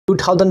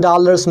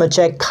$2,000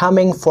 check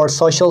coming for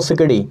Social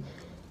Security.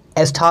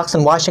 As talks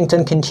in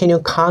Washington continue,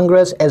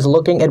 Congress is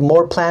looking at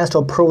more plans to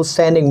approve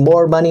sending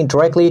more money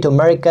directly to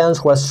Americans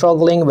who are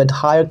struggling with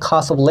higher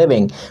cost of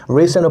living.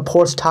 Recent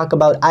reports talk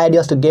about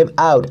ideas to give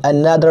out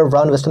another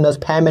round of stimulus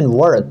payment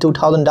worth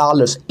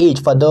 $2,000 each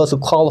for those who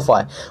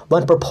qualify.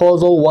 One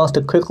proposal wants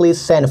to quickly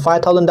send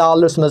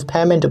 $5,000 stimulus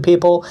payment to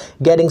people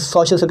getting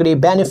Social Security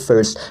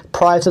benefits.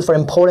 Prices for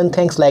important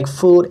things like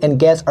food and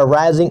gas are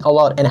rising a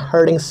lot and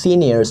hurting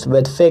seniors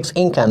with fixed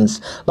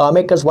incomes.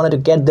 Lawmakers wanted to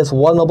get these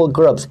vulnerable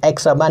groups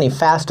extra money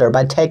faster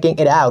by taking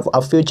it out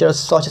of future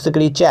Social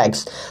Security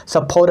checks.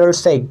 Supporters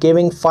say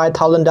giving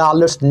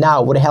 $5,000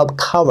 now would help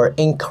cover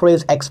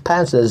increased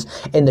expenses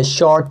in the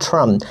short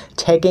term.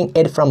 Taking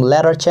it from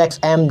later checks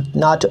aimed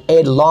not to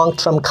aid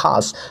long-term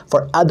costs.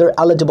 For other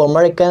eligible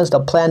Americans, the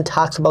plan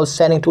talks about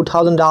sending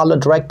 $2,000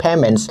 direct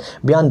payments.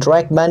 Beyond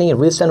direct money,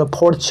 recent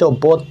reports show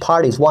both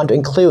parties want to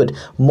include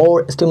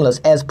more stimulus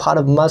as part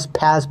of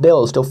must-pass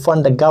bills to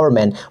fund the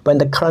government when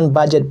the current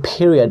budget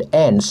period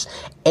ends.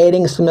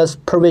 Aiding stimulus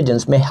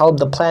provisions may help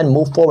the plan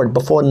move forward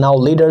before now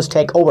leaders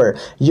take over.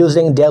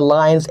 Using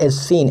deadlines is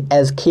seen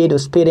as key to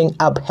speeding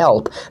up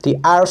help. The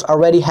IRS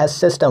already has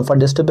systems for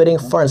distributing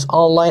funds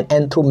online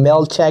and through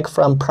mail check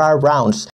from prior rounds.